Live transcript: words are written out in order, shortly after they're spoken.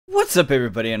What's up,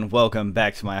 everybody, and welcome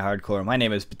back to my hardcore. My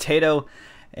name is Potato,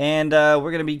 and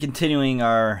we're gonna be continuing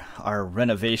our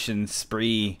renovation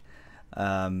spree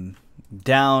down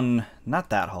not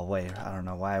that hallway. I don't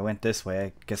know why I went this way.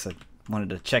 I guess I wanted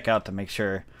to check out to make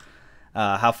sure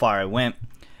how far I went.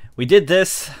 We did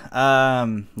this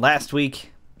last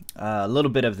week, a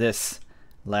little bit of this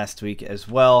last week as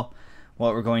well.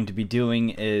 What we're going to be doing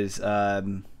is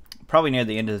probably near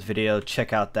the end of the video,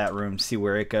 check out that room, see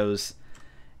where it goes.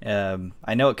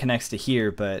 I know it connects to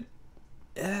here, but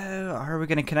are we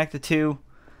going to connect the two?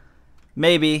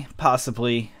 Maybe,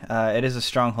 possibly. It is a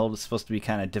stronghold. It's supposed to be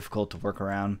kind of difficult to work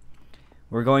around.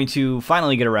 We're going to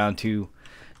finally get around to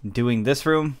doing this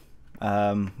room.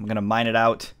 I'm going to mine it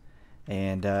out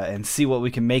and see what we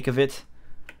can make of it.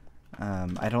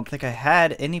 I don't think I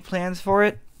had any plans for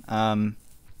it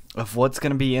of what's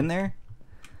going to be in there,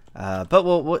 but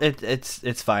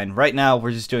it's fine. Right now, we're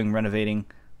just doing renovations,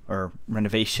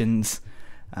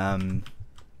 and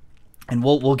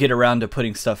we'll get around to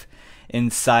putting stuff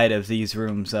inside of these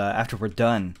rooms after we're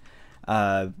done.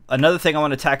 Another thing I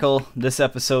want to tackle this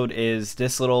episode is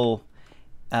this little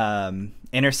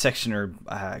intersection or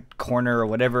corner or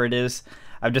whatever it is.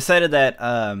 I've decided that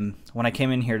when I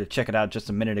came in here to check it out just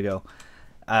a minute ago,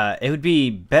 it would be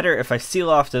better if I seal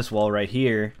off this wall right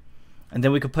here, and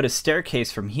then we could put a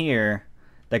staircase from here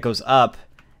that goes up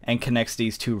and connects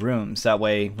these two rooms. That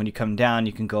way, when you come down,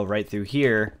 you can go right through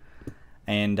here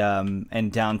and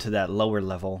down to that lower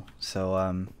level. So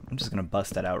I'm just gonna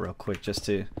bust that out real quick just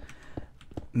to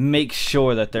make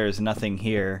sure that there's nothing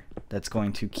here that's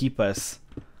going to keep us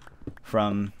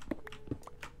from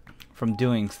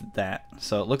doing that.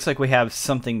 So it looks like we have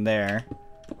something there.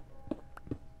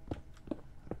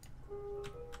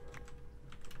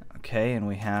 Okay, and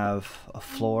we have a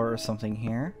floor or something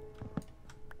here.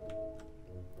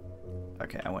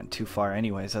 Okay, I went too far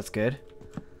anyways, that's good.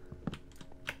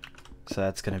 So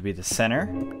that's going to be the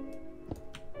center.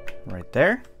 Right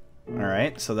there.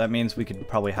 Alright, so that means we could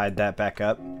probably hide that back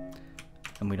up.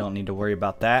 And we don't need to worry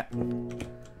about that.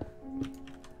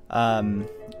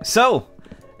 So,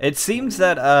 it seems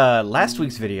that last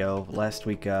week's video,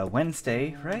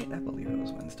 Wednesday, right? I believe it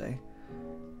was Wednesday.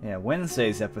 Yeah,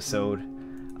 Wednesday's episode.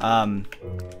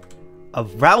 A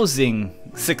rousing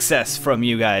success from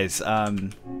you guys.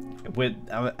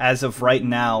 As of right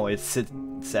now, it's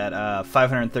at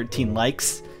 513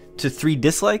 likes to 3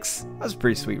 dislikes. That's a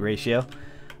pretty sweet ratio.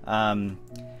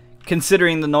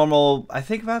 Considering the normal, I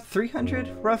think about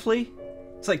 300 roughly.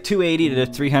 It's like 280 to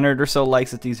 300 or so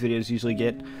likes that these videos usually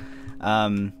get.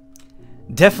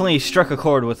 Definitely struck a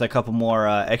chord with a couple more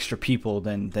extra people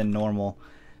than normal.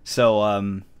 So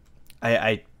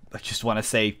I just want to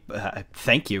say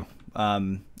thank you.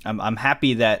 I'm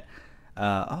happy that.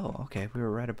 Oh, okay, we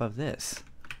were right above this.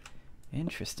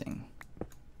 Interesting.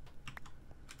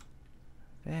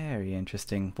 Very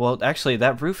interesting. Well, actually,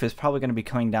 that roof is probably going to be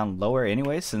coming down lower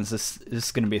anyway, since this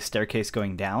is going to be a staircase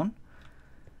going down.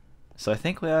 So I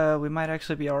think we might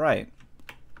actually be all right.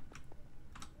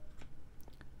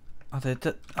 Oh,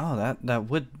 that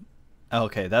wood. Oh,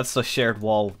 okay, that's the shared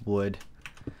wall wood.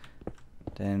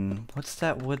 Then what's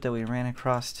that wood that we ran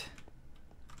across?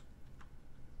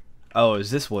 Oh,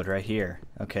 is this wood right here?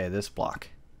 Okay, this block.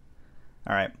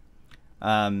 All right.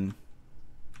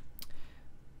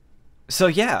 So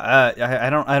yeah, I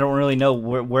don't really know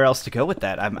where else to go with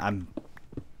that. I'm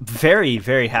very,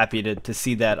 very happy to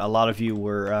see that a lot of you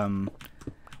were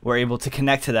able to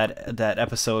connect to that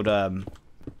episode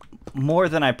more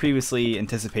than I previously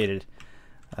anticipated.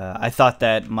 I thought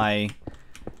that my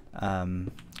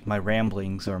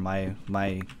ramblings or my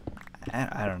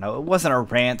I don't know, it wasn't a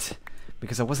rant,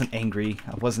 because I wasn't angry.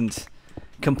 I wasn't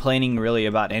complaining really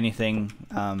about anything.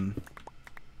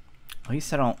 At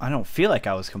least I don't feel like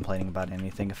I was complaining about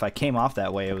anything. If I came off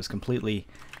that way, it was completely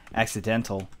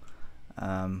accidental.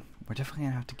 We're definitely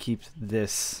gonna have to keep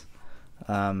this.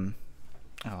 Oh,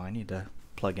 I need to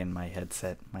plug in my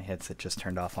headset. My headset just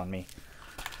turned off on me.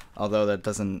 Although that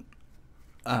doesn't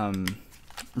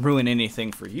ruin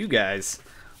anything for you guys.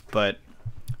 But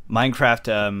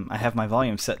Minecraft, I have my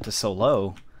volume set to so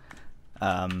low.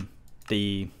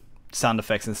 The sound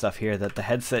effects and stuff here that the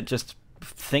headset just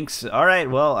thinks, all right,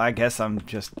 well, I guess I'm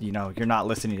just, you're not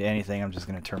listening to anything. I'm just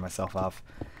going to turn myself off.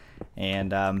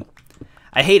 And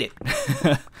I hate it.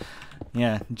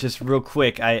 Yeah, just real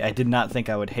quick, I did not think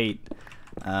I would hate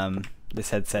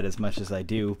this headset as much as I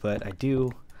do, but I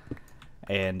do.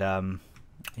 And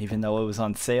even though it was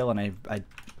on sale and I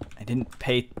didn't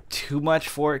pay too much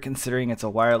for it, considering it's a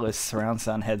wireless surround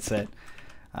sound headset,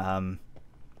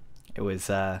 it was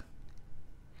a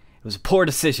poor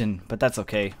decision, but that's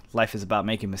okay. Life is about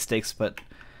making mistakes, but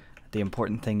The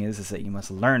important thing is that you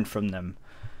must learn from them.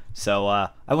 So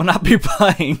I will not be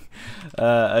buying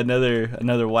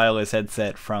another wireless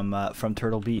headset from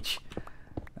Turtle Beach.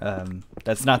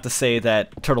 That's not to say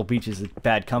that Turtle Beach is a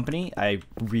bad company. I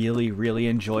really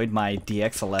enjoyed my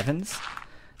DX11s,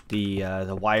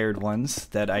 the wired ones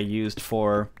that I used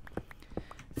for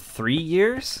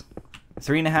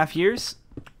 3.5 years.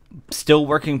 Still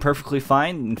working perfectly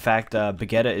fine. In fact,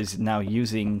 Baguetta is now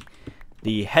using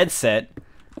the headset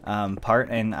part,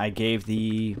 and I gave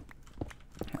the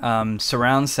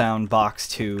surround sound box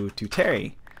to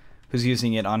Terry, who's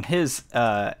using it on his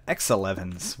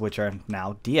X11s, which are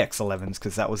now DX11s,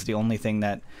 because that was the only thing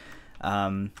that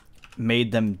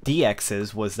made them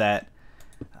DXs, was that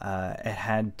it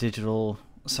had digital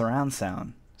surround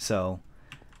sound. So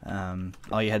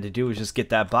all you had to do was just get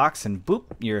that box, and boop,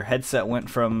 your headset went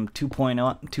from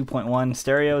 2.1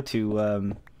 stereo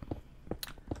to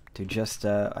just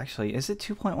actually, is it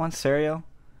 2.1 stereo?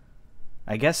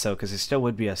 I guess so, because it still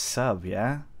would be a sub,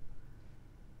 yeah?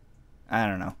 I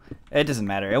don't know. It doesn't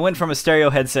matter. It went from a stereo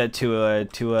headset to a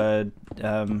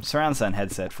surround sound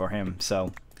headset for him.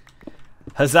 So,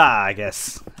 huzzah, I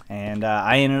guess. And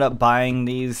I ended up buying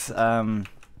these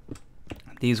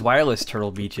wireless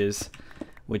Turtle Beaches,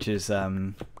 which is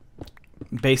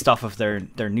based off of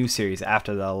their new series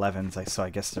after the 11s. So I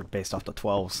guess they're based off the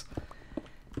 12s.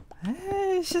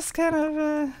 It's just kind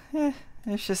of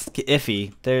it's just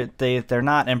iffy. They're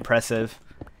not impressive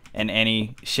in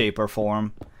any shape or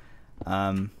form.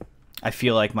 I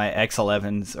feel like my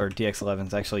X11s or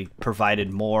DX11s actually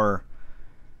provided more.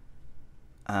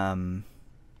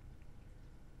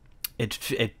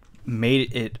 It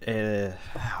made it.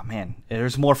 Oh man,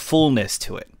 there's more fullness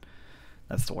to it.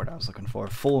 That's the word I was looking for.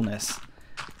 Fullness.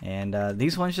 And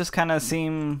these ones just kind of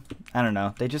seem, I don't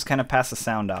know. They just kind of pass the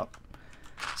sound out.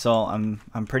 So I'm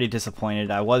pretty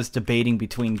disappointed. I was debating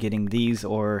between getting these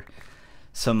or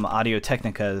some Audio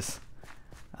Technicas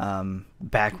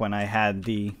back when I had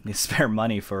the spare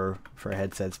money for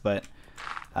headsets, but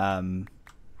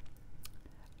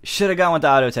should have gone with the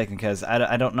Audio Technicas.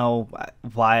 I don't know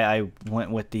why I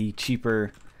went with the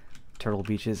cheaper Turtle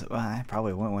Beaches. Well, I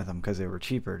probably went with them because they were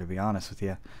cheaper, to be honest with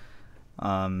you.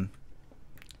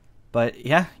 But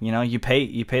yeah, you know, you pay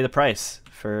the price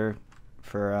for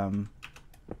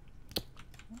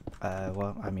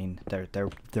well, I mean,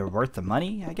 they're worth the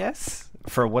money, I guess,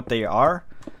 for what they are.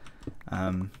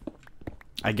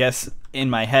 I guess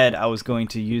in my head I was going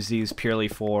to use these purely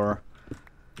for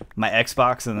my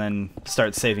Xbox and then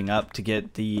start saving up to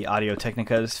get the Audio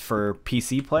Technicas for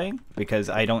PC playing, because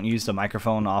I don't use the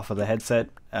microphone off of the headset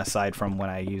aside from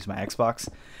when I use my Xbox,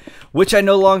 which I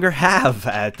no longer have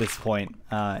at this point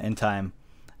in time.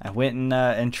 I went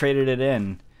and traded it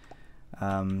in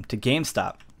to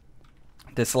GameStop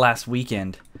this last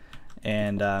weekend,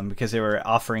 and because they were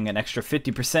offering an extra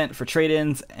 50% for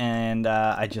trade-ins, and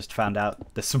I just found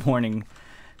out this morning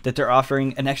that they're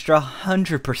offering an extra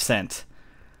 100%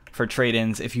 for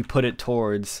trade-ins if you put it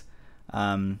towards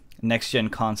next-gen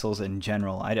consoles in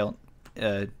general. I don't.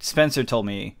 Spencer told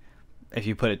me if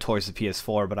you put it towards the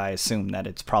PS4, but I assume that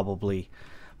it's probably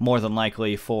more than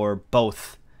likely for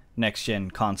both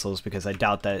next-gen consoles, because I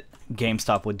doubt that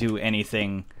GameStop would do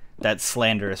anything that's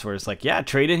slanderous where it's like, yeah,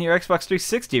 trade in your Xbox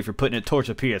 360 if you're putting it towards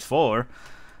a PS4.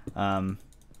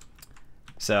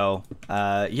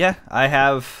 Yeah, I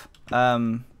have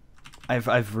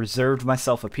I've reserved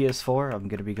myself a PS4. I'm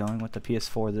gonna be going with the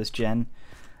PS4 this gen,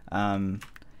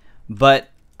 but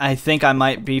I think I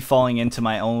might be falling into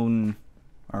my own,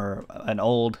 or an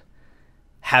old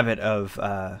habit of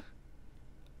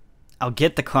I'll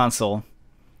get the console,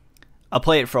 I'll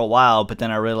play it for a while, but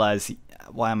then I realize,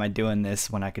 why am I doing this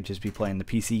when I could just be playing the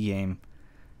PC game?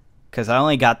 Because I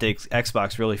only got the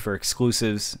Xbox really for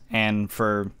exclusives and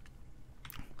for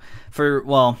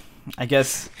well, I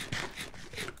guess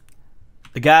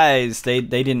the guys, they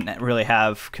didn't really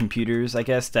have computers, I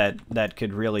guess, that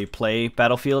could really play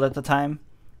Battlefield at the time.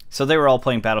 So they were all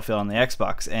playing Battlefield on the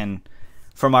Xbox. And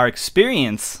from our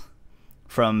experience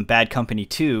from Bad Company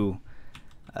 2,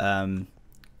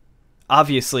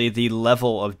 obviously the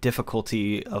level of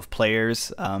difficulty of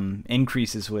players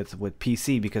increases with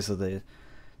PC because of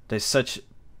there's such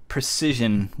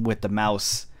precision with the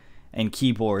mouse and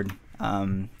keyboard.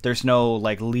 There's no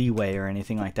like leeway or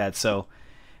anything like that, so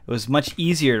it was much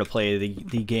easier to play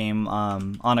the game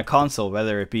on a console,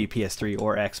 whether it be PS3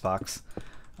 or Xbox.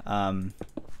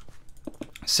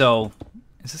 So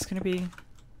is this gonna be?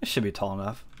 It should be tall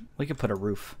enough. We could put a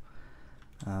roof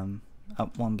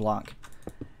up one block.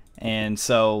 And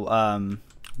so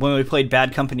when we played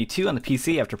Bad Company 2 on the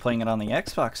PC after playing it on the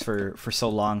Xbox for so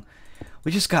long,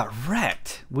 we just got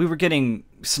wrecked. We were getting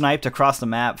sniped across the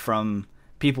map from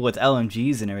people with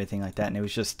LMGs and everything like that, and it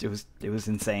was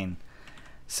insane.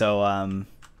 So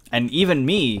and even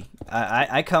me,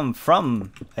 I come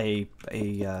from I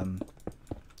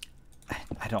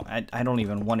don't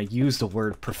even want to use the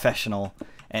word professional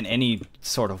in any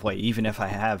sort of way, even if I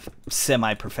have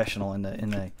semi-professional in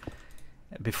the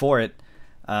before it.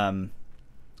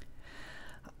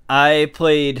 I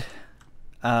played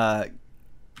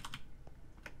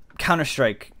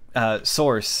Counter-Strike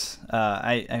Source.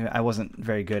 I wasn't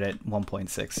very good at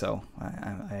 1.6, so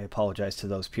I apologize to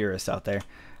those purists out there.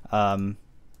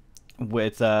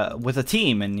 With a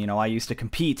team, and I used to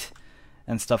compete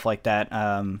and stuff like that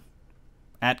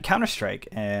at Counter-Strike,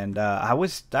 and I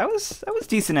was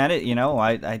decent at it.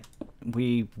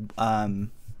 We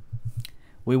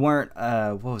weren't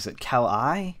what was it, Cal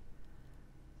I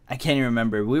can't even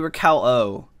remember. We were Cal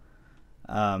O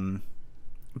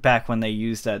back when they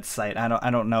used that site. I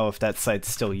don't know if that site's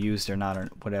still used or not or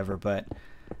whatever, but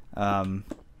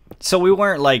so we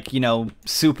weren't like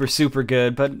super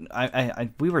good, but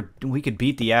we could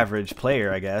beat the average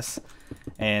player, I guess.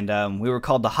 And we were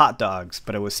called the Hot Dogs,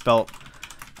 but it was spelt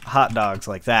hot dogs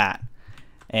like that.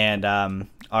 And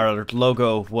our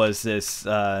logo was this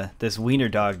wiener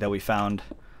dog that we found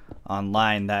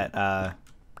online that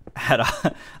had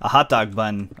a hot dog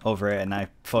bun over it, and I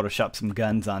photoshopped some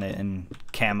guns on it and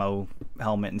camo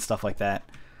helmet and stuff like that.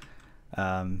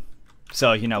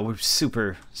 So we're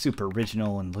super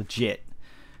original and legit,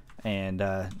 and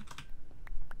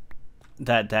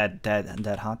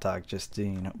that hot dog just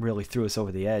really threw us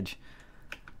over the edge.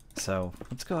 So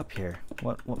let's go up here.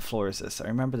 What floor is this? I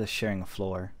remember this sharing a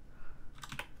floor.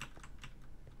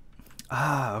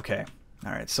 Ah, okay.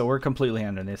 All right, so we're completely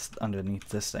underneath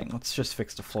this thing. Let's just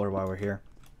fix the floor while we're here.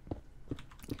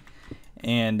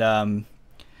 And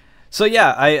so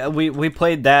yeah, we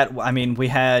played that. I mean, we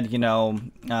had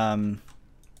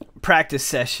practice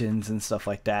sessions and stuff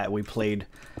like that. We played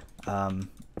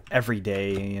every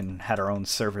day and had our own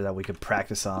server that we could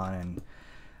practice on and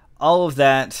all of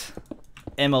that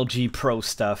MLG Pro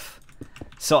stuff.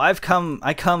 So I come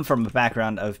from a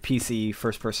background of PC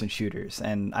first-person shooters,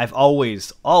 and I've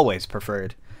always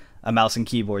preferred a mouse and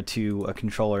keyboard to a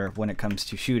controller when it comes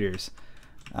to shooters.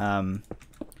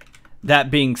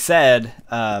 That being said,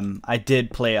 I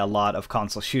did play a lot of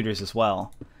console shooters as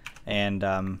well, and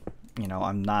I'm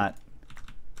not.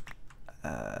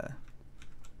 Man,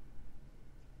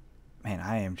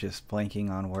 I am just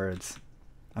blanking on words.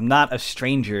 I'm not a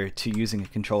stranger to using a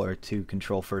controller to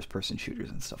control first-person shooters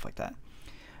and stuff like that.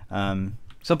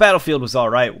 So Battlefield was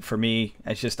alright for me.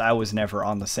 It's just I was never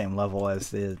on the same level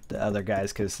as the other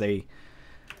guys, because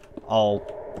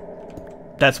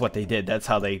that's what they did. That's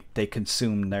how they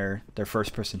consumed their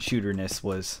first-person shooterness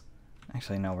was.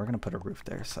 Actually, no, we're gonna put a roof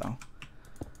there, so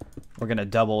we're gonna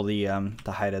double the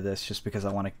height of this just because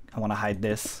I want to hide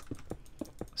this.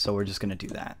 So we're just gonna do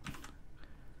that.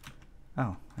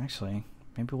 Oh, actually,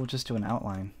 maybe we'll just do an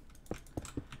outline.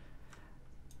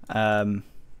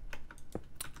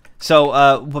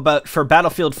 So, but for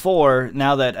Battlefield 4,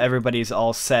 now that everybody's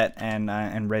all set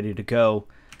and ready to go,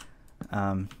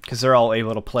 because they're all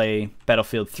able to play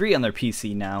Battlefield 3 on their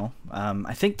PC now.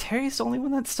 I think Terry's the only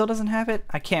one that still doesn't have it.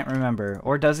 I can't remember,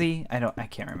 or does he? I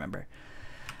can't remember.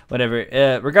 Whatever.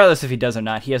 Regardless if he does or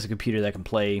not, he has a computer that can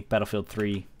play Battlefield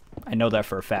 3. I know that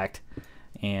for a fact.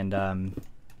 And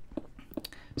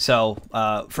so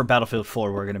for Battlefield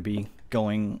 4, we're going to be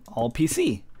going all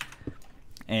PC.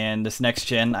 And this next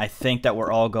gen, I think that we're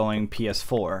all going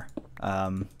PS4,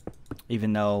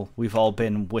 even though we've all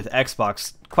been with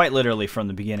Xbox quite literally from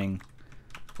the beginning.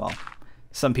 Well,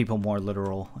 some people more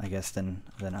literal, I guess, than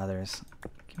others.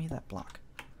 Give me that block.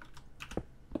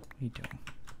 What are you doing?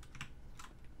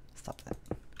 Stop that.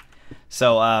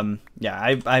 So,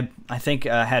 yeah, I think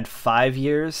I had 5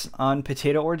 years on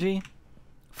Potato Orgy,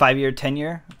 5-year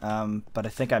tenure, but I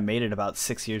think I made it about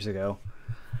 6 years ago.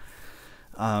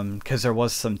 Because there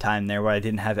was some time there where I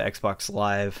didn't have Xbox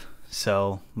Live,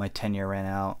 so my tenure ran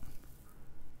out.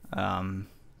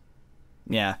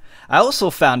 Yeah. I also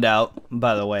found out,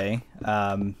 by the way,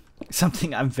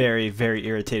 something I'm very, very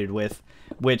irritated with,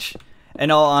 which, in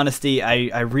all honesty,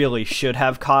 I really should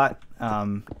have caught,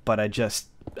 but I just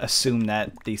assumed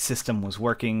that the system was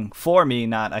working for me,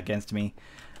 not against me.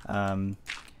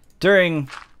 During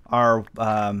our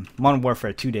Modern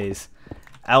Warfare 2 days,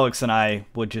 Alex and I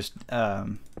would just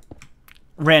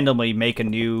randomly make a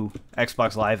new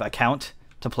Xbox Live account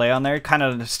to play on there, kind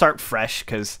of start fresh,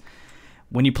 because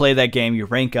when you play that game, you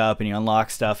rank up and you unlock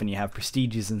stuff and you have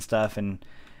prestiges and stuff, and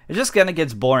it just kind of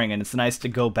gets boring, and it's nice to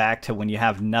go back to when you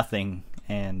have nothing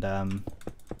and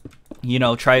you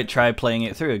know, try playing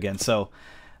it through again. So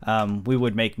we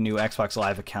would make new Xbox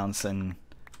Live accounts and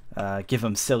give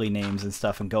them silly names and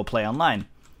stuff and go play online.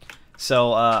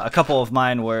 So a couple of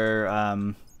mine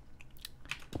were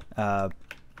one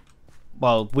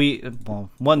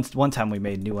time we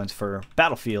made new ones for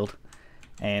Battlefield,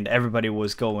 and everybody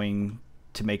was going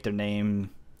to make their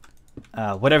name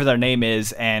whatever their name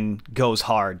is and goes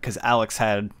hard, because Alex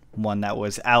had one that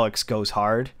was Alex Goes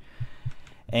Hard,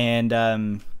 and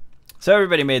so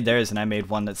everybody made theirs, and I made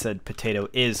one that said Potato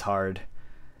Is Hard,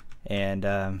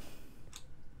 and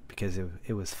because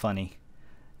it was funny.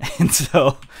 And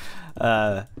so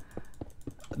that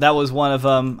was one of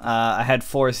them. I had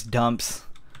Forrest Dumps,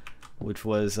 which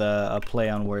was a play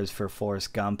on words for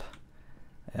Forrest Gump.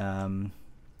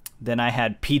 Then I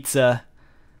had Pizza,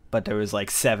 but there was like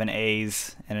 7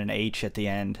 A's and an H at the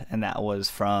end, and that was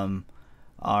from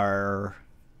our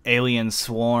Alien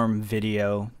Swarm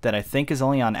video that I think is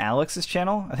only on Alex's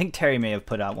channel. I think Terry may have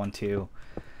put out one too.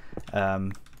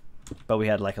 But we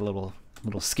had like a little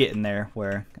skit in there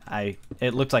where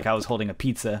it looked like I was holding a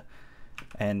pizza,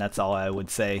 and that's all I would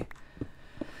say.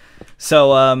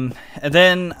 So and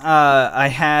then I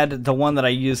had the one that I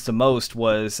used the most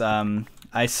was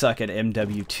I suck at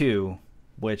MW2,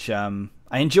 which I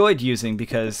enjoyed using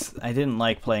because I didn't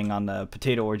like playing on the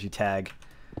Potato Orgy tag,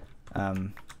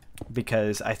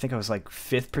 because I think I was like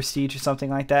 5th prestige or something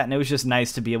like that, and it was just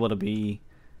nice to be able to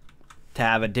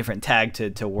have a different tag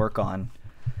to work on.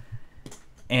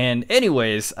 And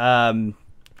anyways,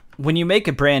 when you make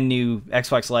a brand new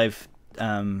Xbox Live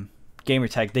gamer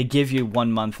tag, they give you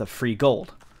 1 month of free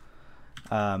gold.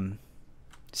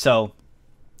 So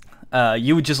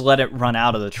you would just let it run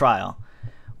out of the trial.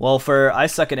 Well, for I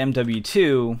Suck at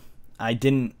MW2, I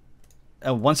didn't.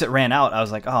 Once it ran out, I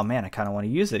was like, oh man, I kind of want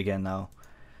to use it again though.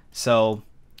 So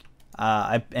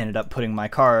I ended up putting my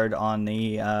card on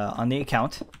the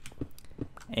account,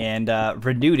 and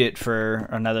renewed it for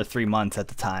another 3 months at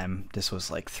the time. This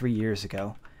was like 3 years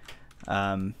ago.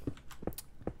 And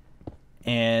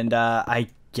I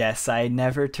guess I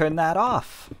never turned that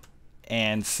off.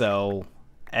 And so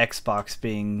Xbox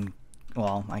being,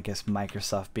 well, I guess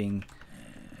Microsoft being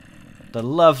the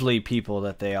lovely people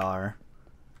that they are,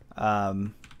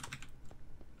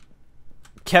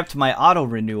 kept my auto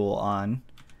renewal on.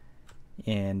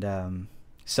 And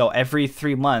so every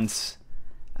 3 months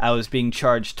I was being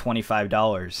charged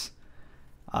 $25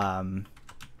 from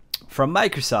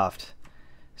Microsoft.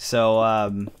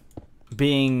 So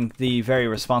being the very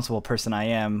responsible person I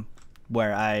am,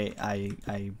 where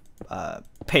I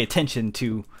pay attention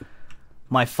to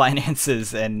my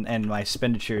finances and my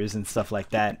expenditures and stuff like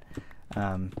that,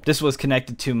 this was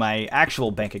connected to my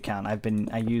actual bank account. I have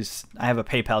a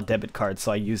PayPal debit card,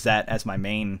 so I use that as my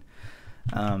main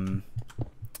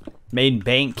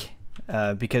bank,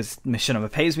 because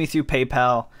Machinima pays me through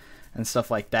PayPal and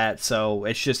stuff like that. So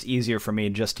it's just easier for me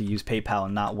just to use PayPal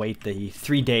and not wait the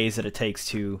 3 days that it takes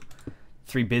 3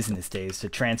 business days to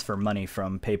transfer money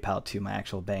from PayPal to my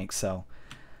actual bank. So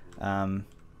I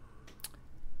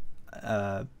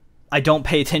don't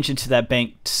pay attention to that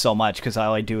bank so much, because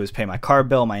all I do is pay my car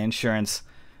bill, my insurance,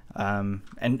 and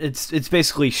it's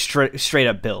basically straight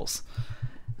up bills.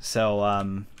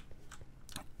 So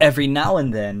every now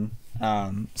and then,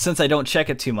 since I don't check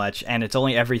it too much and it's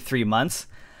only every 3 months,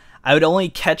 I would only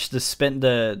catch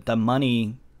the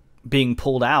money being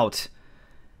pulled out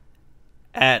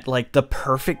at like the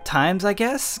perfect times, I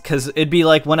guess, because it'd be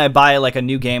like when I buy like a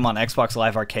new game on Xbox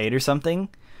Live Arcade or something.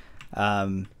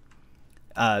 So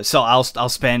I'll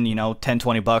spend, you know,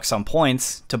 $10-20 on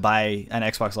points to buy an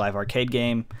Xbox Live Arcade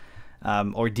game,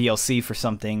 or DLC for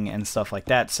something and stuff like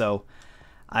that. So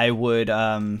I would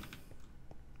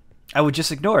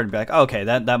just ignore it and be like, oh, okay,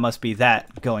 that must be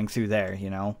that going through there, you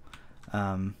know.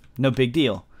 No big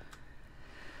deal.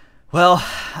 Well,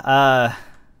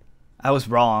 I was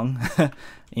wrong.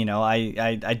 You know,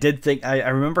 I did think, I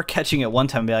remember catching it one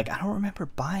time and be like, I don't remember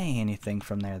buying anything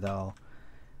from there though.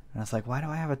 And I was like, why do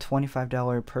I have a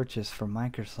 $25 purchase from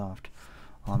Microsoft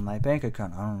on my bank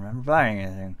account? I don't remember buying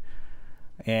anything.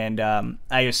 And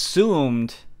I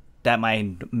assumed that my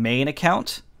main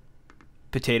account,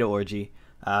 Potato Orgy,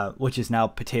 which is now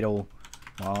Potato,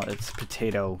 well, it's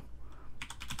Potato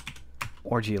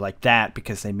Orgy like that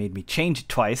because they made me change it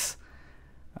twice.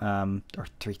 Or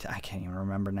 3 times, I can't even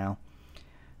remember now.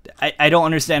 I don't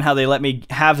understand how they let me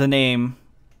have the name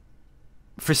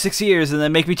for 6 years and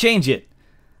then make me change it.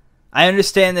 I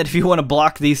understand that if you want to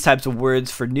block these types of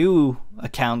words for new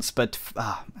accounts, but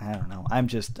I don't know. I'm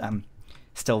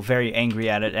still very angry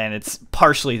at it, and it's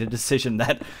partially the decision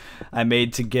that I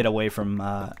made to get away from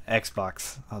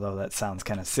Xbox, although that sounds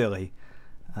kind of silly.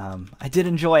 I did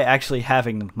enjoy actually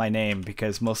having my name,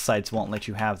 because most sites won't let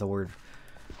you have the word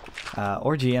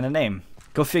orgy in a name.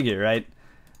 Go figure, right?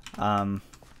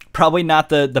 Probably not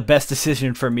the best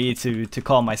decision for me to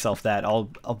call myself that,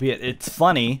 albeit it's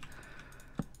funny.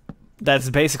 That's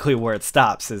basically where it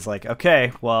stops, is like,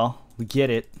 okay, well, we get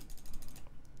it.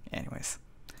 Anyways.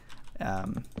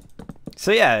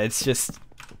 So yeah, it's just...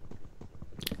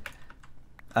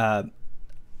 right,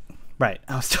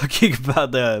 I was talking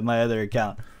about my other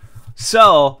account.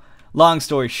 So, long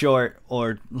story short,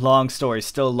 or long story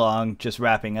still long, just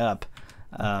wrapping up.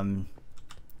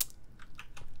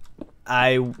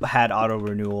 I had auto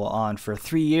renewal on for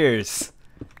 3 years,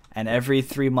 and every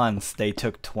 3 months they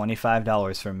took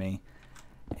 $25 from me,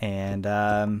 and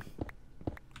I'm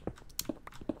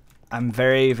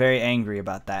very, very angry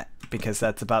about that, because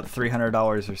that's about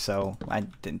 $300 or so. I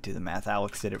didn't do the math,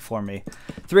 Alex did it for me.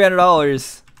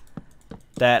 $300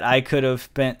 that I could have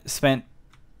spent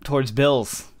towards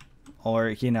bills, or,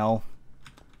 you know,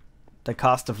 the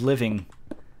cost of living,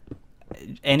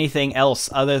 anything else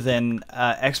other than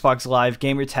Xbox Live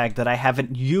gamertag that I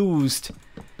haven't used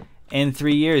in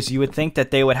 3 years. You would think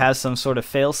that they would have some sort of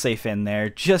failsafe in there,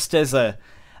 just as a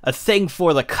thing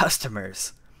for the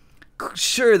customers.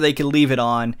 Sure, they could leave it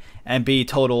on and be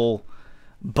total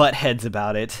buttheads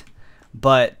about it,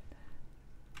 but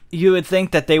you would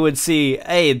think that they would see,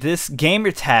 hey, this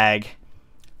gamertag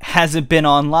hasn't been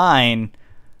online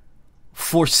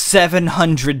for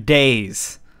 700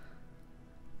 days,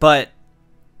 but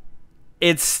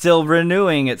it's still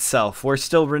renewing itself. We're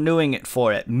still renewing it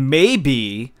for it.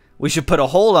 Maybe we should put a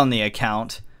hold on the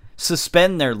account,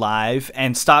 suspend their live,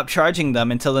 and stop charging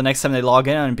them until the next time they log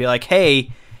in, and be like,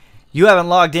 hey, you haven't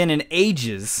logged in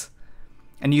ages,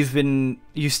 and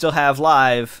you still have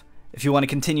live. If you want to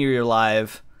continue your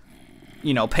live,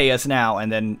 you know, pay us now,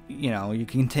 and then, you know, you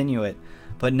can continue it.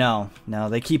 But no,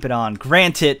 they keep it on.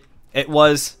 Granted, it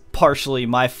was partially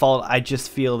my fault. I just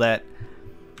feel that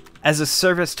as a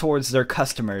service towards their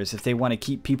customers, if they want to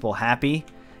keep people happy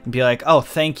and be like, oh,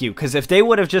 thank you. Because if they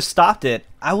would have just stopped it,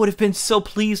 I would have been so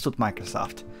pleased with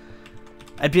Microsoft.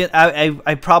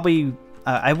 I probably...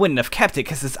 I wouldn't have kept it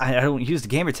because I don't use the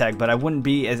gamertag, but I wouldn't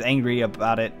be as angry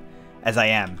about it as I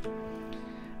am.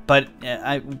 But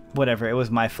whatever, it was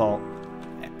my fault,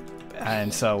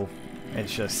 and so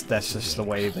that's just the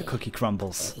way the cookie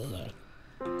crumbles.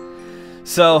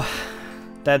 So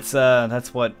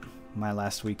that's what my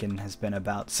last weekend has been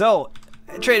about. So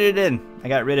I traded it in. I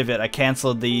got rid of it. I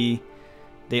canceled the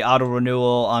auto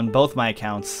renewal on both my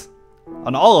accounts,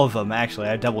 on all of them actually.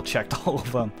 I double checked all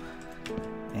of them.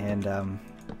 And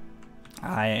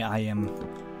I am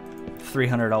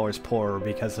 $300 poorer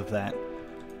because of that.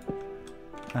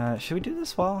 Should we do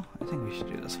this wall? I think we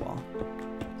should do this wall.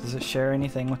 Does it share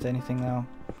anything with anything though?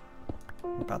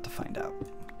 We're about to find out.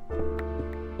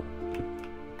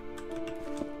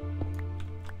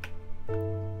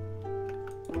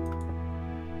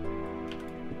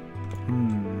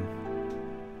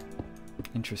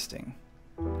 Interesting.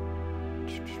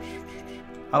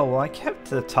 Oh, well, I kept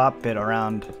the top bit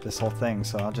around this whole thing,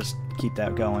 so I'll just keep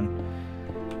that going.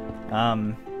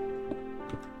 I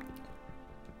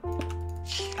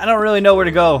don't really know where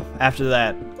to go after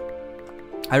that.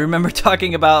 I remember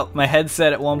talking about my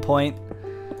headset at one point,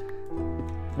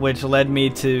 which led me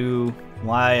to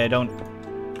why I don't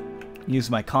use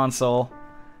my console,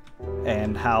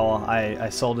 and how I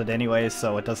sold it anyways,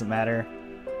 so it doesn't matter.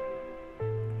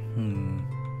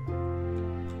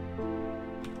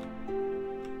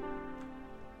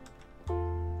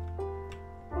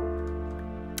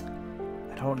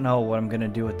 I don't know what I'm gonna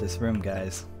do with this room,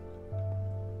 guys.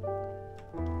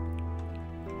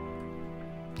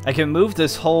 I can move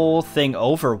this whole thing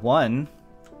over one.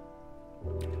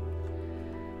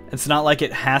 It's not like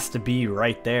it has to be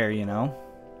right there, you know?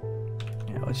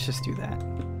 Yeah, let's just do that.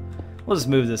 We'll just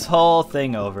move this whole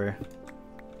thing over.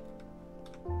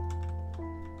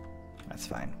 That's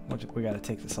fine. We gotta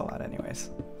take this all out anyways.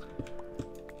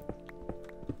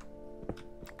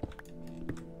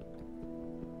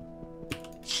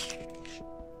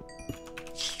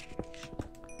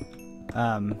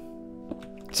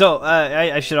 So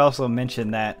I should also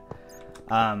mention that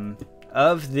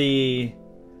of the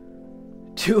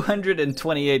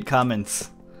 228 comments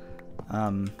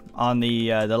on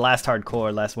the last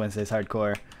Wednesday's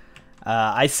hardcore,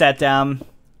 I sat down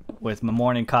with my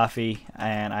morning coffee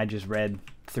and I just read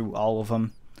through all of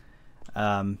them.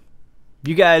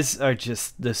 You guys are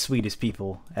just the sweetest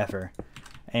people ever,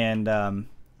 and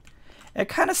it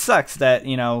kind of sucks that,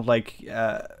 you know, like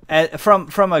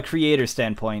from a creator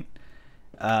standpoint,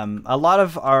 a lot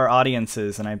of our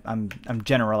audiences, and I'm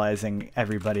generalizing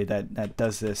everybody that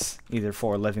does this either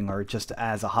for a living or just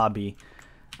as a hobby,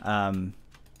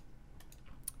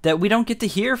 that we don't get to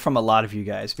hear from a lot of you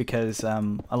guys, because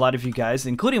a lot of you guys,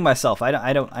 including myself,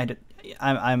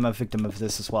 I'm a victim of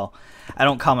this as well. I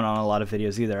don't comment on a lot of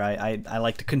videos either. I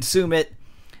like to consume it,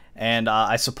 and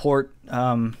I support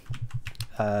the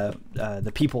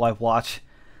people I watch,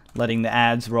 letting the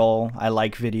ads roll. I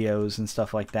like videos and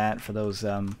stuff like that. For those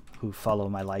who follow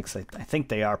my likes, I think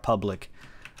they are public.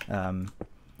 You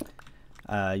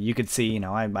could see, you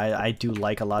know, I do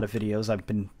like a lot of videos. I've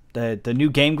been the new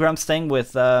Game Grumps thing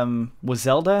with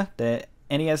Zelda, the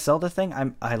NES Zelda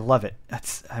thing. I love it.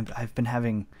 I've been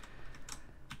having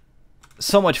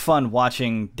so much fun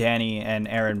watching Danny and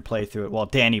Aaron play through it. Well,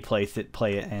 Danny play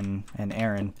it, and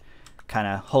Aaron kind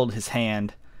of hold his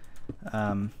hand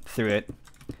through it,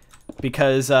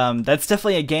 because that's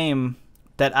definitely a game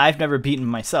that I've never beaten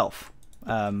myself.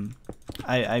 I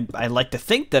like to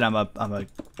think that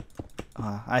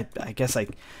I guess I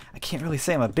can't really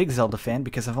say I'm a big Zelda fan,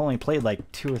 because I've only played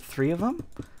like 2 or 3 of them.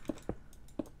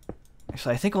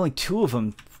 Actually, I think only 2 of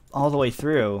them all the way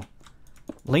through.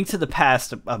 Link to the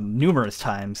Past numerous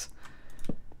times,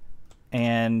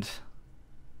 and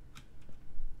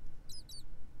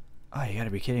oh, you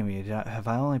gotta be kidding me! Have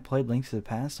I only played Link to the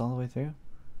Past all the way through?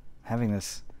 Having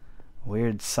this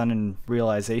weird sudden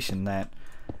realization that,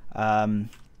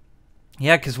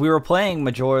 yeah, because we were playing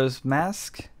Majora's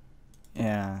Mask.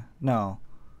 Yeah, no.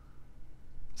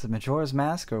 Was it Majora's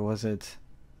Mask or was it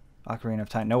Ocarina of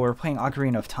Time? No, we were playing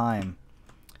Ocarina of Time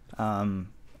on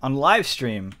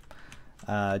Livestream.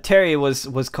 Terry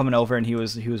was coming over, and he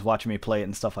was watching me play it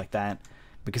and stuff like that,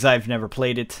 because I've never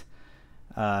played it.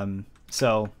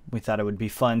 So we thought it would be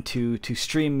fun to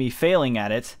stream me failing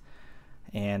at it,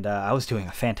 and I was doing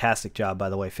a fantastic job, by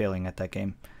the way, failing at that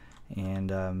game.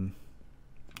 And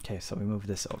okay, so we move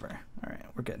this over. All right,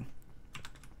 we're good.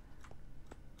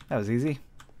 That was easy.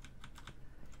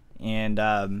 And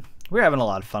we were having a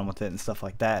lot of fun with it and stuff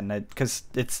like that, and because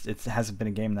it hasn't been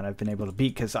a game that I've been able to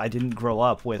beat, because I didn't grow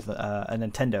up with a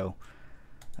Nintendo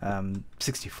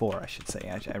 64, I should say.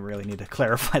 I really need to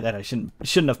clarify that. I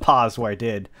shouldn't have paused where I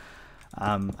did.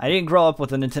 I didn't grow up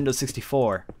with a Nintendo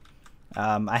 64.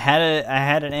 I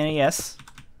had an NES.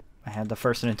 I had the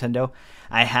first Nintendo.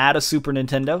 I had a Super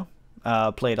Nintendo.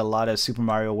 Played a lot of Super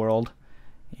Mario World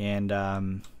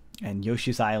and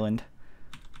Yoshi's Island.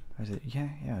 Or is it? Yeah,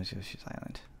 it was Yoshi's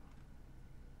Island.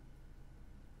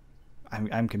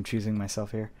 I'm confusing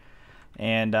myself here,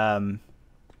 and a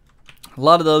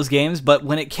lot of those games. But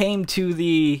when it came to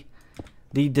the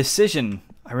decision,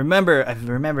 I remember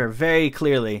very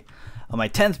clearly, on my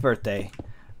 10th birthday,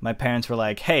 my parents were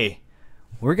like, "Hey,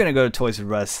 we're gonna go to Toys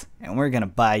R Us and we're gonna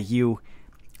buy you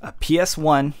a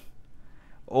PS1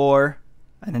 or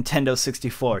a Nintendo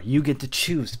 64. You get to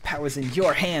choose. Power's in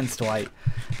your hands, Dwight."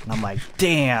 And I'm like,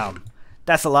 damn,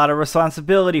 that's a lot of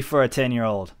responsibility for a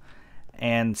 10-year-old.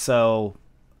 And so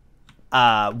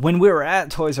when we were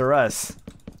at Toys R Us,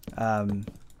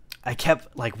 I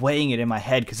kept like weighing it in my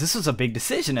head, because this was a big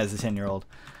decision as a 10-year-old.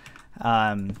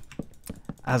 I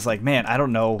was like, man, I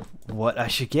don't know what I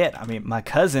should get. I mean, my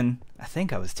cousin, I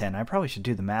think I was 10. I probably should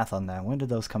do the math on that. When did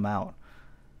those come out?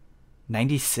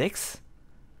 96,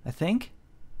 I think.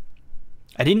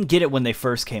 I didn't get it when they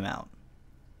first came out.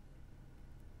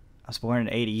 I was born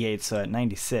in 88, so at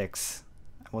 96,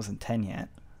 I wasn't 10 yet.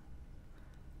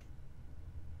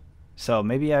 So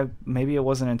maybe it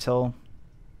wasn't until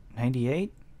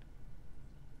 98?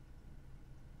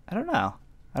 I don't know.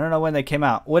 I don't know when they came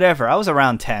out. Whatever. I was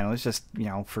around 10. It was just, you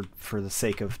know, for the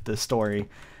sake of the story,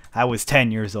 I was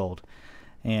 10 years old.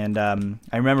 And I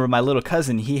remember my little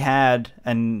cousin, he had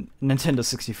a Nintendo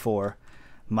 64.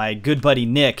 My good buddy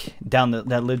Nick,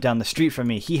 that lived down the street from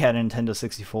me, he had a Nintendo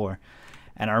 64.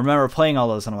 And I remember playing all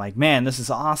those, and I'm like, man, this is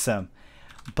awesome.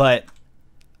 But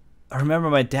I remember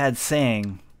my dad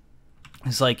saying,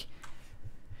 it's like,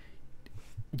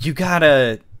 you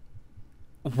gotta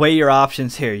weigh your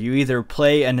options here. You either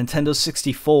play a Nintendo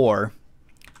 64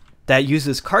 that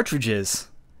uses cartridges,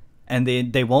 and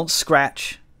they won't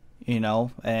scratch, you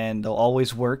know, and they'll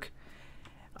always work,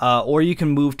 or you can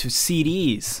move to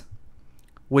CDs,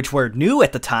 which were new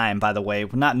at the time, by the way.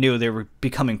 Not new, they were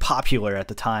becoming popular at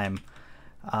the time.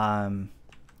 I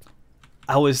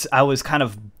was kind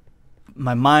of,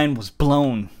 my mind was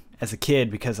blown as a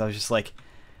kid, because I was just like,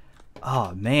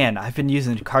 oh man, I've been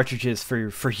using cartridges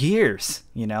for years,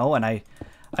 you know. And I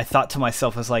thought to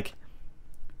myself, I was like,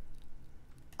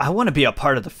 I want to be a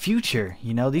part of the future,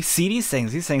 you know. These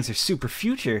things are super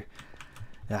future.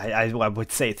 I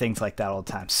would say things like that all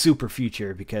the time, super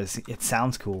future, because it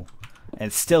sounds cool. and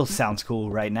it still sounds cool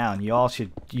right now. And you all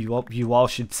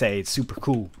should say it's super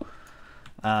cool,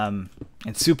 and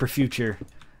super future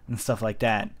and stuff like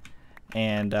that.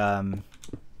 And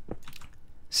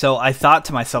so I thought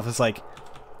to myself, it's like,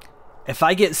 if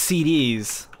I get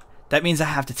CDs, that means I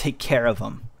have to take care of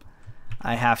them.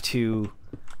 I have to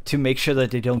make sure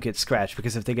that they don't get scratched,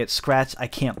 because if they get scratched, I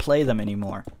can't play them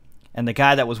anymore. And the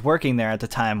guy that was working there at the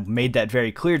time made that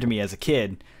very clear to me as a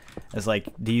kid. As like,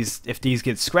 if these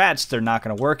get scratched, they're not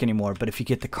going to work anymore. But if you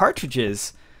get the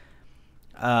cartridges,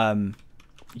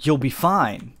 you'll be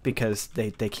fine, because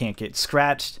they can't get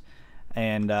scratched,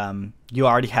 and you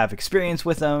already have experience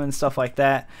with them and stuff like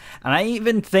that. And I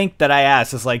even think that I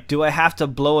asked, is like, do I have to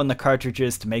blow in the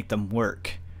cartridges to make them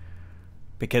work?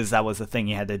 Because that was the thing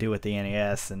you had to do with the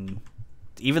NES, and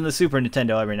even the Super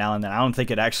Nintendo every now and then. I don't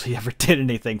think it actually ever did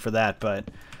anything for that, but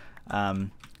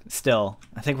still,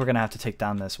 I think we're going to have to take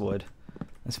down this wood.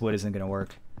 This wood isn't going to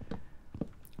work.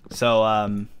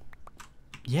 So,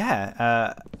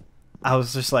 yeah, I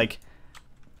was just like,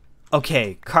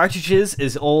 okay, cartridges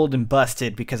is old and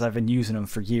busted because I've been using them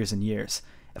for years and years.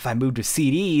 If I move to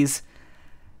CDs,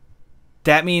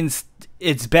 that means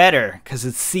it's better because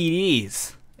it's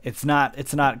CDs. It's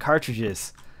not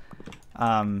cartridges.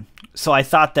 So I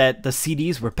thought that the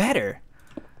CDs were better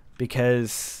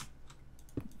because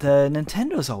the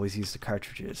Nintendo's always used the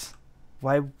cartridges.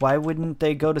 Why wouldn't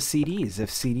they go to CDs if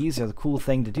CDs are the cool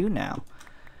thing to do now?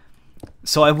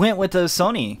 So I went with the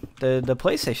Sony, the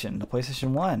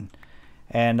PlayStation 1.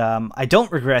 And I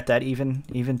don't regret that,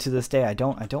 even to this day. I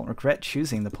don't regret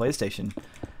choosing the PlayStation.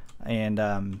 And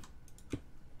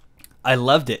I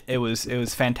loved it. It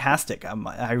was fantastic.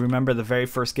 I remember the very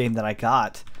first game that I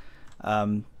got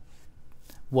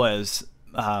was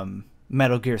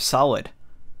Metal Gear Solid,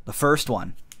 the first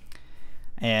one.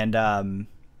 And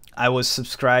I was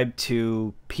subscribed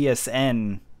to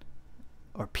PSN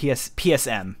or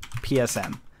PSM,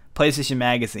 PlayStation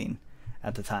Magazine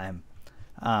at the time.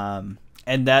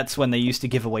 And that's when they used to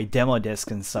give away demo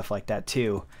discs and stuff like that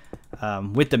too,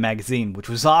 with the magazine, which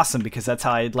was awesome because that's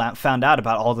how I found out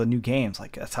about all the new games.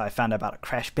 Like, that's how I found out about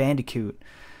Crash Bandicoot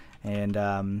and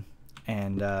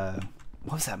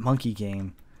what was that monkey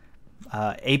game?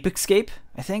 Ape Escape,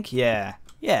 I think. Yeah.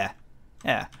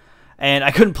 And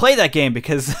I couldn't play that game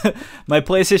because my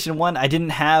PlayStation 1, I didn't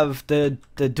have the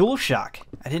DualShock.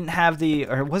 I didn't have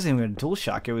or it wasn't even a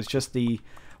DualShock. It was just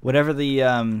whatever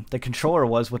the controller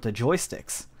was with the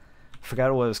joysticks. I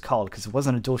forgot what it was called because it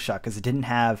wasn't a DualShock because it didn't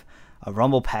have a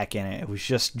rumble pack in it. It was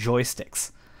just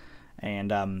joysticks.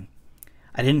 And I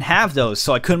didn't have those,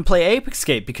 so I couldn't play Ape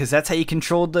Escape because that's how you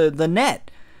controlled the net,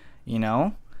 you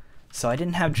know? So I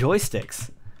didn't have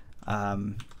joysticks.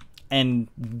 And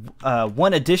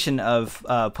one edition of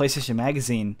PlayStation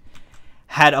Magazine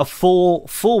had a full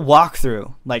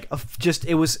walkthrough, like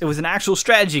it was an actual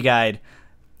strategy guide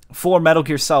for Metal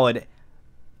Gear Solid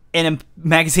in a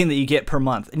magazine that you get per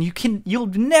month, and you'll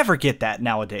never get that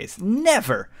nowadays.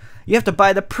 Never. You have to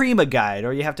buy the Prima guide,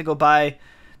 or you have to go buy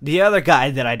the other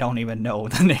guide that I don't even know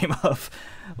the name of,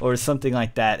 or something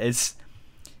like that. It's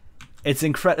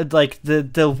incredible. Like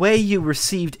the way you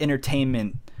received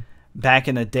entertainment back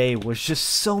in the day was just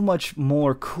so much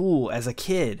more cool as a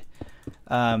kid.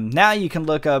 Now you can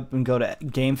look up and go to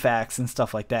GameFAQs and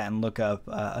stuff like that and look up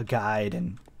a guide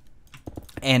and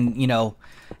you know,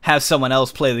 have someone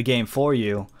else play the game for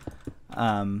you.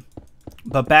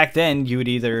 But back then you would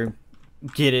either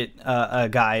get a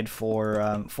guide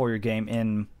for your game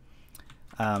in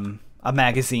a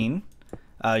magazine.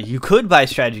 You could buy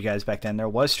strategy guides back then. There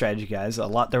was strategy guides.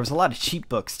 There was a lot of cheap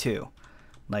books too.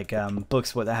 Like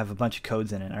books that have a bunch of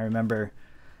codes in it. I remember,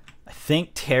 I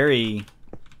think Terry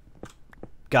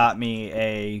got me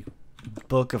a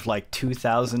book of like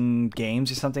 2,000 games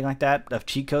or something like that, of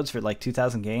cheat codes for like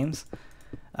 2,000 games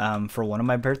for one of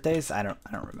my birthdays. I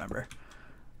don't remember.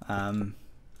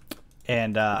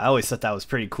 And I always thought that was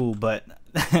pretty cool, but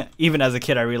even as a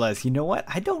kid I realized, you know what?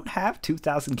 I don't have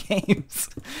 2,000 games.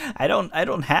 I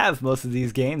don't have most of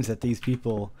these games that these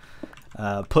people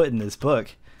put in this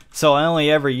book. So I only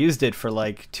ever used it for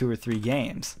like 2 or 3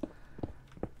 games.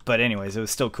 But anyways, it was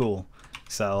still cool.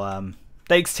 So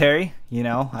thanks, Terry. You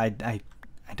know, I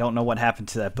don't know what happened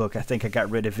to that book. I think I got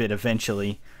rid of it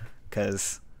eventually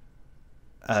because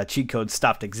cheat codes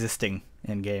stopped existing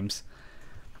in games.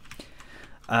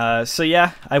 So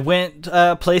yeah, I went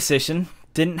PlayStation.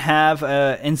 Didn't have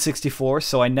N64,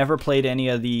 so I never played any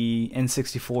of the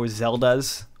N64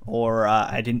 Zeldas, or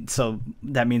I didn't. So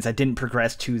that means I didn't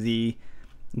progress to the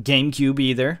GameCube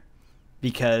either,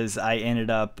 because I ended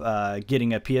up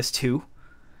getting a PS2,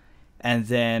 and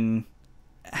then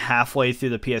halfway through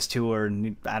the PS2, or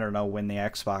I don't know when the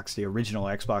original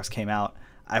Xbox came out,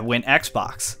 I went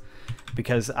Xbox.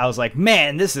 Because I was like,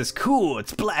 man, this is cool.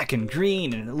 It's black and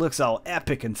green, and it looks all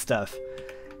epic and stuff.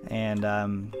 And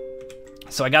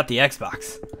so I got the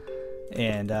Xbox.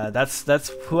 And that's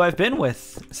who I've been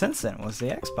with since then, was the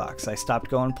Xbox. I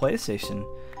stopped going PlayStation.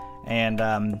 And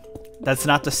that's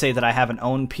not to say that I haven't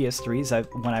owned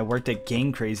PS3s. When I worked at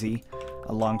Game Crazy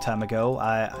a long time ago,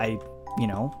 I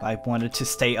wanted to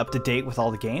stay up to date with all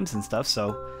the games and stuff.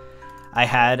 So I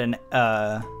had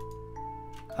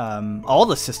all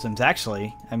the systems,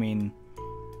 actually. I mean,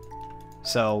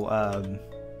 so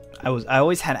I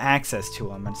always had access to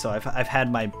them, and so I've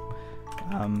had my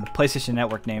PlayStation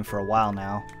Network name for a while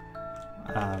now,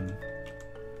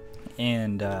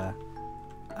 and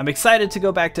I'm excited to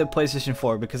go back to PlayStation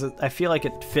 4 because I feel like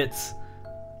it fits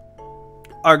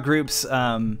our group's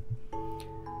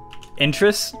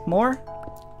interests more,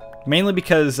 mainly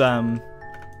because and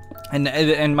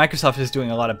Microsoft is doing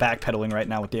a lot of backpedaling right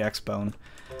now with the Xbone.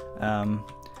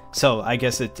 So I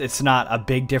guess it's not a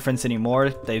big difference anymore.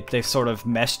 They've sort of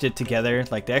meshed it together.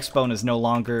 Like, the Xbone is no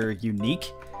longer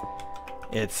unique.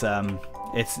 It's the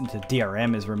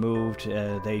DRM is removed.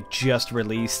 They just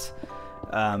released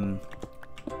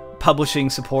publishing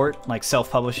support, like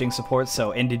self-publishing support.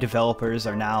 So indie developers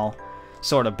are now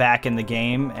sort of back in the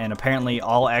game, and apparently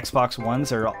all Xbox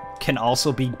Ones can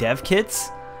also be dev kits.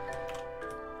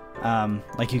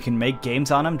 Like, you can make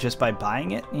games on them just by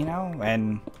buying it, you know,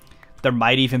 and there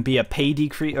might even be a pay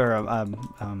decrease, or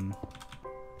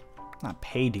not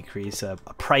pay decrease, a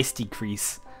price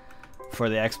decrease for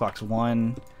the Xbox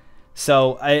One.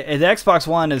 So the Xbox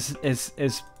One is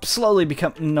slowly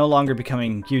no longer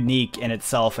becoming unique in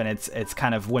itself, and it's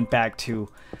kind of went back to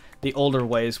the older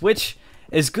ways, which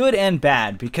is good and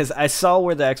bad, because I saw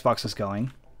where the Xbox was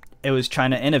going. It was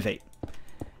trying to innovate.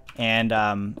 And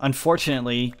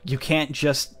unfortunately, you can't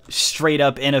just straight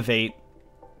up innovate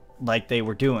like they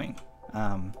were doing.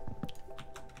 Why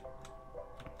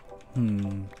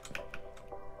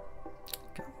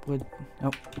did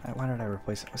I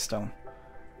replace it with stone?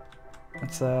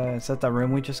 Is that the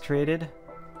room we just created?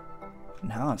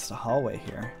 No, it's the hallway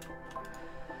here.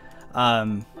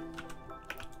 I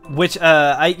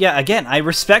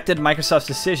respected Microsoft's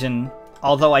decision,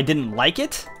 although I didn't like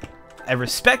it. I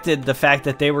respected the fact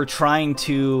that they were trying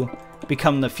to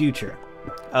become the future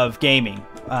of gaming.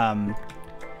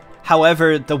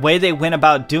 However, the way they went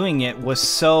about doing it was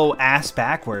so ass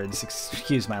backwards,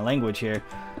 excuse my language here,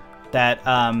 that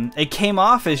it came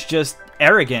off as just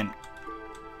arrogant.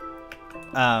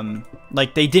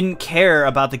 Like, they didn't care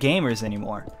about the gamers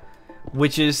anymore,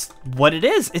 which is what it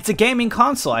is. It's a gaming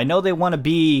console. I know they want to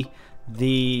be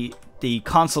the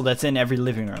console that's in every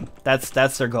living room. That's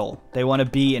their goal. They want to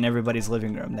be in everybody's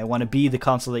living room. They want to be the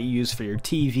console that you use for your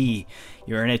TV,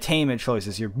 your entertainment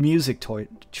choices, your music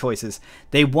choices.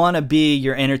 They want to be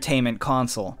your entertainment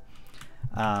console.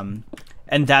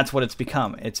 And that's what it's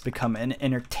become. It's become an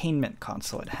entertainment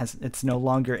console. It's no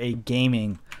longer a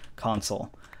gaming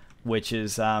console, which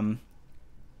is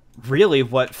really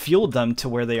what fueled them to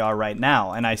where they are right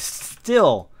now. And I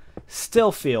still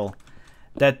feel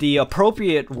that the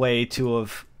appropriate way to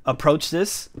have approached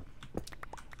this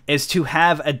is to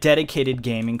have a dedicated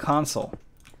gaming console,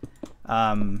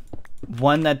 one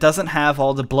that doesn't have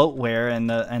all the bloatware and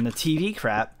the TV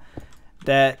crap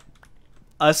that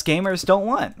us gamers don't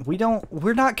want.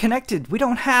 We're not connected. We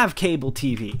don't have cable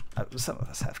TV. Some of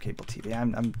us have cable TV.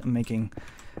 I'm making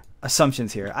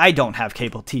assumptions here. I don't have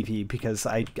cable TV because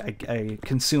I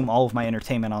consume all of my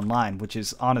entertainment online, which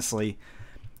is honestly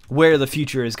where the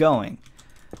future is going.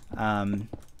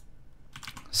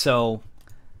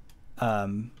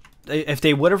 If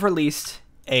they would have released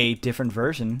a different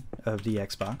version of the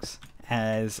Xbox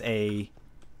as a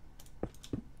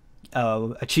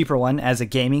cheaper one as a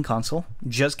gaming console,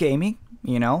 just gaming,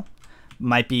 you know,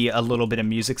 might be a little bit of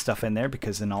music stuff in there,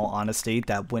 because in all honesty,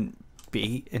 that wouldn't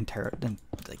be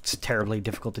terribly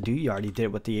difficult to do. You already did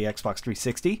it with the Xbox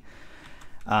 360.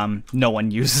 No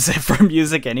one uses it for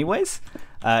music anyways.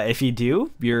 If you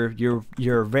do, you're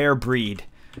a rare breed.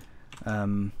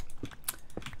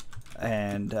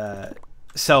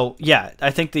 So yeah,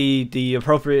 I think the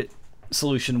appropriate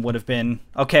solution would have been,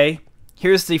 okay,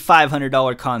 here's the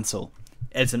 $500 console.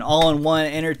 It's an all-in-one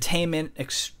entertainment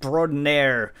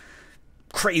extraordinaire,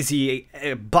 crazy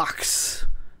box.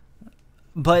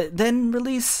 But then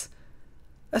release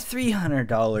a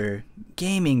 $300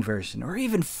 gaming version, or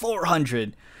even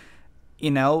 $400.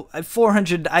 You know,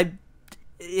 $400.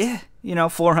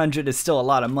 $400 is still a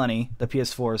lot of money. The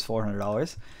PS4 is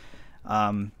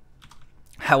 $400.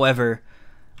 However,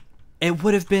 it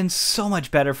would have been so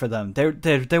much better for them.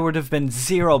 There would have been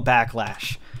zero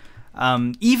backlash.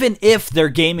 Even if their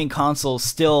gaming console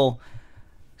still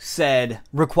said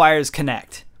requires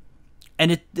Kinect.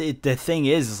 And the thing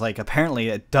is like, apparently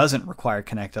it doesn't require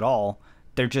Kinect at all.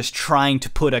 They're just trying to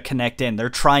put a Kinect in. They're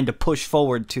trying to push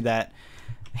forward to that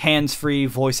hands-free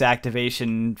voice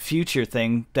activation future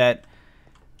thing that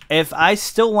if I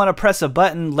still want to press a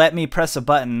button, let me press a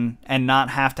button and not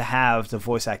have to have the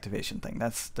voice activation thing.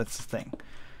 That's the thing.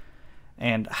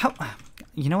 And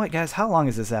you know what, guys? How long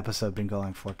has this episode been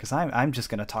going for? Because I'm just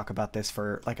going to talk about this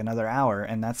for like another hour,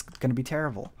 and that's going to be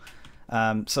terrible.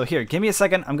 So here, give me a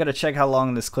second. I'm going to check how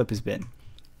long this clip has been.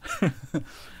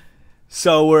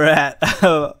 So we're at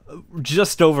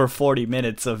just over 40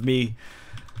 minutes of me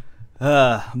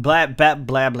blabbling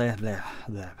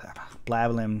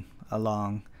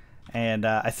along. And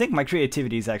I think my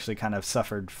creativity's actually kind of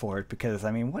suffered for it because,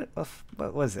 I mean, what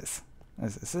was this?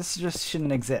 This just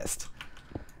shouldn't exist,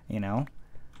 you know?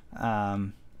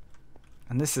 And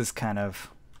this is kind of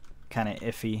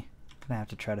iffy. I'm gonna have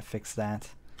to try to fix that.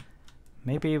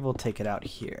 Maybe we'll take it out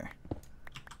here.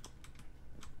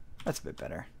 That's a bit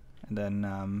better. And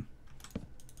then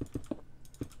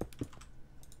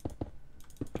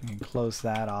you can close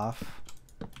that off.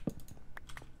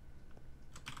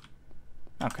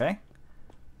 Okay.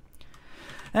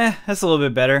 That's a little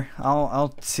bit better.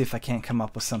 I'll see if I can't come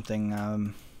up with something.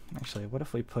 Actually, what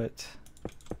if we put...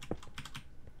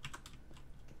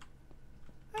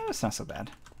 it's not so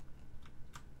bad.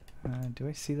 Do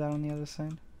I see that on the other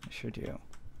side? I sure do.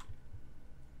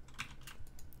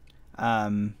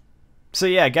 So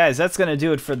yeah, guys, that's gonna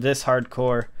do it for this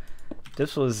hardcore.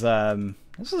 This was a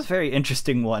very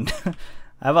interesting one.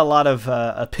 I have a lot of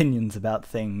opinions about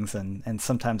things, and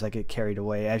sometimes I get carried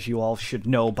away, as you all should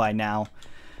know by now.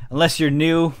 Unless you're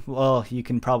new, well, you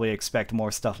can probably expect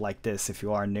more stuff like this if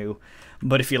you are new.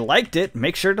 But if you liked it,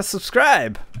 make sure to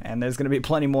subscribe, and there's going to be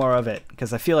plenty more of it,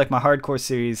 because I feel like my hardcore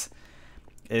series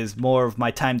is more of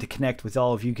my time to connect with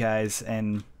all of you guys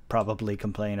and probably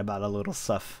complain about a little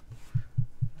stuff.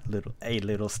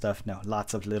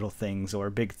 Lots of little things or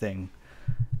a big thing.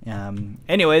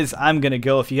 Anyways, I'm gonna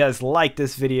go. If you guys like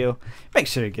this video, make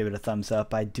sure to give it a thumbs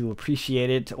up. I do appreciate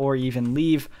it, or even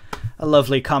leave a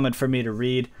lovely comment for me to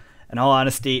read. In all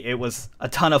honesty, it was a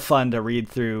ton of fun to read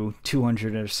through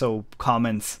 200 or so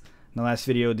comments in the last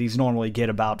video. These normally get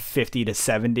about 50 to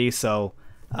 70, so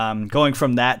going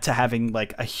from that to having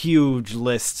like a huge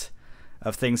list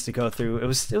of things to go through, it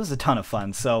was a ton of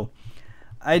fun. So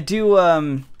I do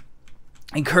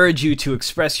encourage you to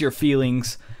express your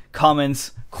feelings,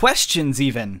 comments, questions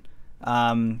even.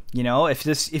 You know,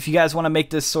 if you guys want to make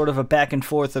this sort of a back and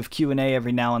forth of Q&A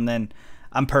every now and then,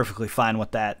 I'm perfectly fine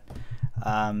with that.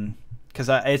 Because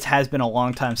it has been a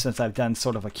long time since I've done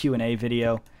sort of a Q&A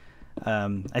video.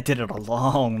 I did it a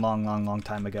long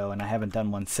time ago, and I haven't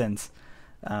done one since.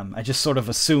 I just sort of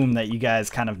assume that you guys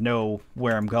kind of know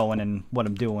where I'm going and what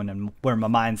I'm doing and where my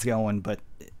mind's going, but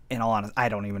in all honesty, I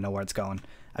don't even know where it's going.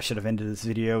 I should have ended this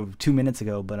video 2 minutes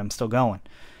ago, but I'm still going.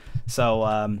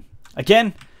 So,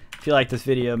 again, if you like this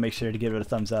video, make sure to give it a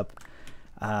thumbs up.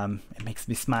 It makes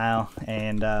me smile,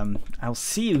 and I'll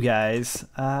see you guys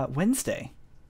Wednesday.